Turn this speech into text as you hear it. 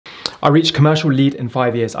I reached commercial lead in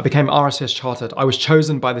 5 years. I became RSS chartered. I was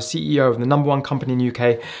chosen by the CEO of the #1 company in the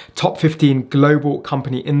UK, top 15 global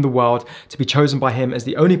company in the world, to be chosen by him as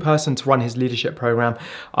the only person to run his leadership program.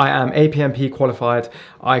 I am APMP qualified.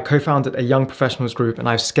 I co-founded a young professionals group and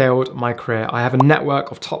I've scaled my career. I have a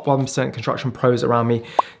network of top 1% construction pros around me,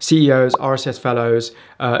 CEOs, RSS fellows,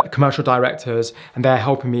 commercial directors, and they're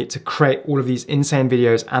helping me to create all of these insane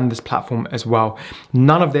videos and this platform as well.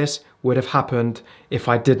 None of this would have happened if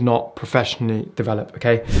I did not professionally develop,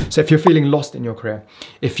 okay? So if you're feeling lost in your career,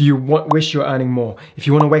 if you wish you're earning more, if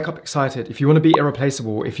you wanna wake up excited, if you wanna be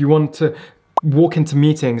irreplaceable, if you want to walk into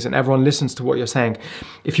meetings and everyone listens to what you're saying,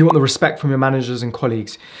 if you want the respect from your managers and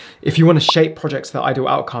colleagues, if you wanna shape projects to ideal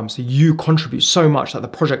outcomes, so you contribute so much that the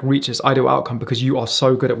project reaches ideal outcome because you are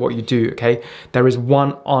so good at what you do, okay? There is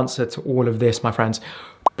one answer to all of this, my friends.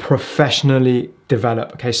 Professionally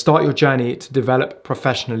develop, okay? Start your journey to develop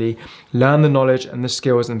professionally, learn the knowledge and the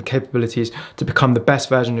skills and the capabilities to become the best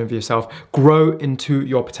version of yourself, grow into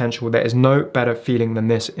your potential. There is no better feeling than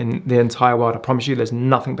this in the entire world. I promise you there's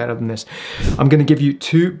nothing better than this. I'm gonna give you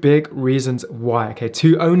 2 big reasons why, okay?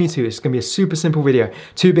 Only two, it's gonna be a super simple video.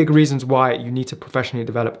 2 big reasons why you need to professionally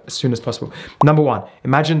develop as soon as possible. Number 1,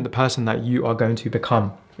 imagine the person that you are going to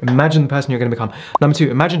become. Imagine the person you're going to become. Number 2,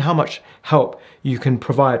 imagine how much help you can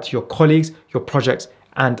provide to your colleagues, your projects,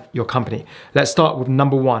 and your company. Let's start with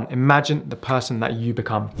number 1. Imagine the person that you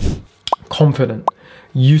become. Confident,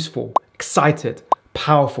 useful, excited,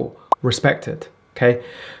 powerful, respected, okay?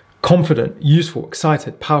 Confident, useful,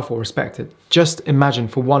 excited, powerful, respected. Just imagine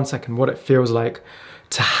for 1 second what it feels like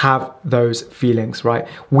to have those feelings, right?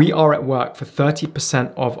 We are at work for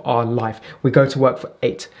 30% of our life. We go to work for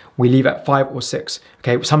 8. We leave at 5 or 6,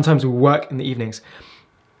 okay? Sometimes we work in the evenings.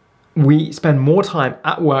 We spend more time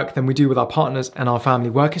at work than we do with our partners and our family.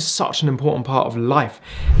 Work is such an important part of life,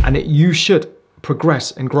 and you should progress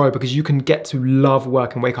and grow because you can get to love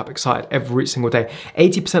work and wake up excited every single day.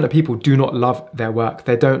 80% of people do not love their work.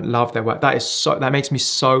 They don't love their work. That makes me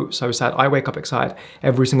so sad. I wake up excited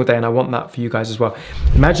every single day and I want that for you guys as well.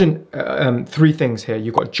 Imagine 3 things here.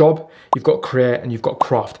 You've got job, you've got career, and you've got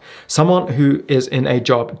craft. Someone who is in a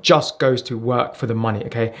job just goes to work for the money,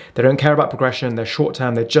 okay? They don't care about progression, they're short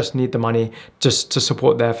term, they just need the money just to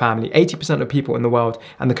support their family. 80% of people in the world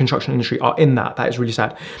and the construction industry are in that. That is really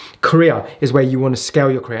sad. Career is where you want to scale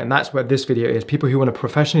your career, and that's where this video is. People who want to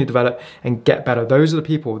professionally develop and get better. Those are the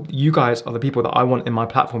people, you guys are the people that I want in my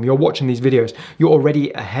platform. You're watching these videos, you're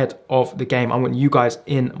already ahead of the game. I want you guys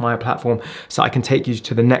in my platform so I can take you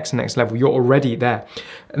to the next level. You're already there.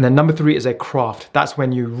 And then number 3 is a craft. That's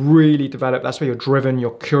when you really develop. That's where you're driven,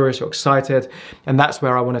 you're curious, you're excited, and that's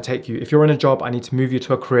where I want to take you. If you're in a job, I need to move you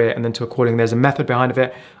to a career and then to a calling. There's a method behind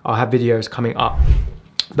it. I'll have videos coming up.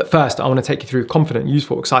 But first, I want to take you through confident,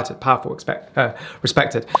 useful, excited, powerful,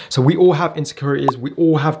 respected. So we all have insecurities, we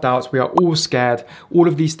all have doubts, we are all scared. All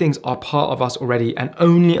of these things are part of us already, and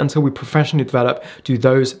only until we professionally develop do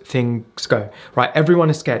those things go, right? Everyone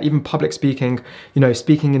is scared, even public speaking,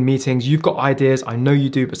 speaking in meetings. You've got ideas, I know you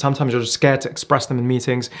do, but sometimes you're just scared to express them in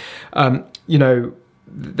meetings.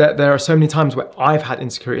 There are so many times where I've had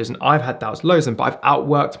insecurities and I've had doubts, loads of them, but I've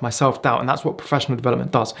outworked my self-doubt, and that's what professional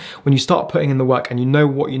development does. When you start putting in the work and you know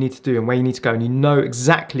what you need to do and where you need to go and you know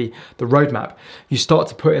exactly the roadmap, you start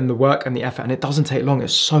to put in the work and the effort, and it doesn't take long.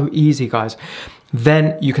 It's so easy, guys.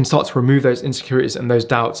 Then you can start to remove those insecurities and those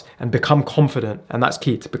doubts and become confident, and that's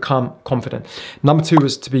key, to become confident. Number 2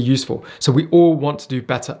 is to be useful. So we all want to do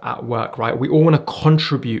better at work, right? We all want to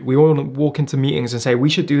contribute. We all want to walk into meetings and say, we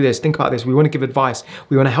should do this, think about this. We want to give advice.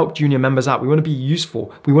 We want to help junior members out. We want to be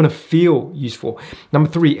useful. We want to feel useful. Number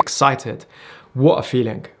 3, excited. What a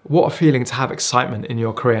feeling. What a feeling to have excitement in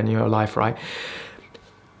your career and in your life, right?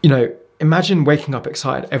 Imagine waking up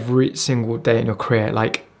excited every single day in your career.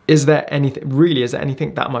 Like, is there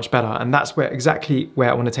anything that much better? And that's exactly where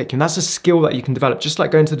I want to take you. And that's a skill that you can develop. Just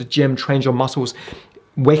like going to the gym, train your muscles,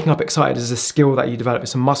 waking up excited is a skill that you develop.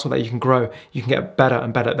 It's a muscle that you can grow. You can get better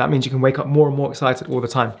and better. That means you can wake up more and more excited all the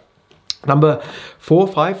time. Number 4,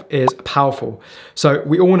 5 is powerful. So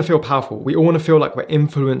we all want to feel powerful. We all want to feel like we're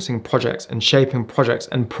influencing projects and shaping projects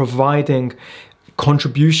and providing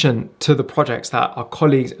contribution to the projects that our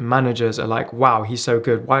colleagues and managers are like, wow, he's so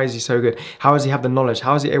good. Why is he so good? How does he have the knowledge?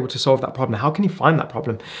 How is he able to solve that problem? How can he find that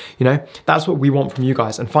problem? That's what we want from you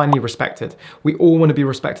guys. And finally, respected. We all want to be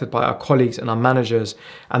respected by our colleagues and our managers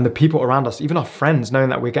and the people around us, even our friends, knowing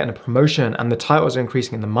that we're getting a promotion and the titles are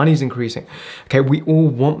increasing and the money's increasing. Okay, we all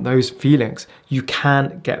want those feelings. You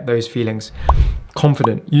can get those feelings.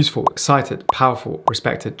 Confident, useful, excited, powerful,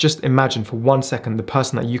 respected. Just imagine for 1 second the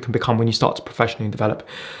person that you can become when you start to professionally develop.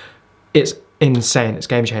 It's insane. It's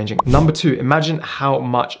game changing. Number two, imagine how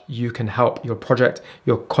much you can help your project,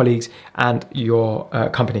 your colleagues, and your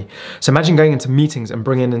company. So imagine going into meetings and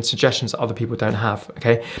bringing in suggestions that other people don't have,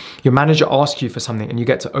 okay? Your manager asks you for something and you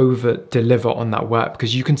get to over deliver on that work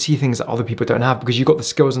because you can see things that other people don't have, because you've got the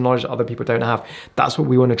skills and knowledge that other people don't have. That's what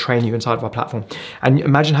we want to train you inside of our platform. And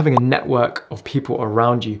imagine having a network of people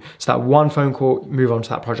around you. So that one phone call, you move on to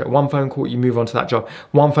that project. One phone call, you move on to that job.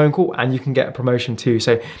 One phone call and you can get a promotion too.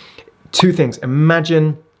 So two things,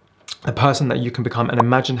 imagine the person that you can become and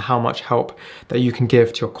imagine how much help that you can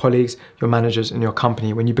give to your colleagues, your managers, and your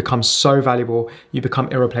company. When you become so valuable, you become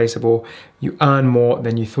irreplaceable, you earn more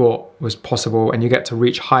than you thought was possible, and you get to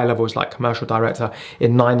reach high levels like commercial director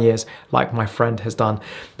in 9 years, like my friend has done.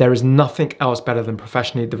 There is nothing else better than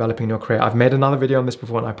professionally developing your career. I've made another video on this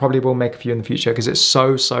before, and I probably will make a few in the future because it's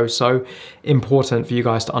so important for you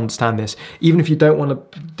guys to understand this. Even if you don't want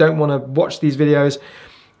to watch these videos,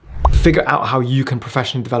 figure out how you can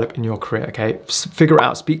professionally develop in your career, okay? Figure it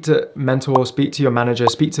out, speak to mentors, speak to your manager,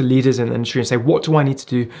 speak to leaders in the industry and say, what do I need to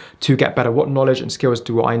do to get better? What knowledge and skills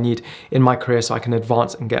do I need in my career so I can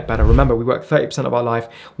advance and get better? Remember, we work 30% of our life,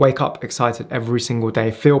 wake up excited every single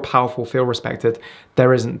day, feel powerful, feel respected.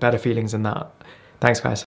 There isn't better feelings than that. Thanks, guys.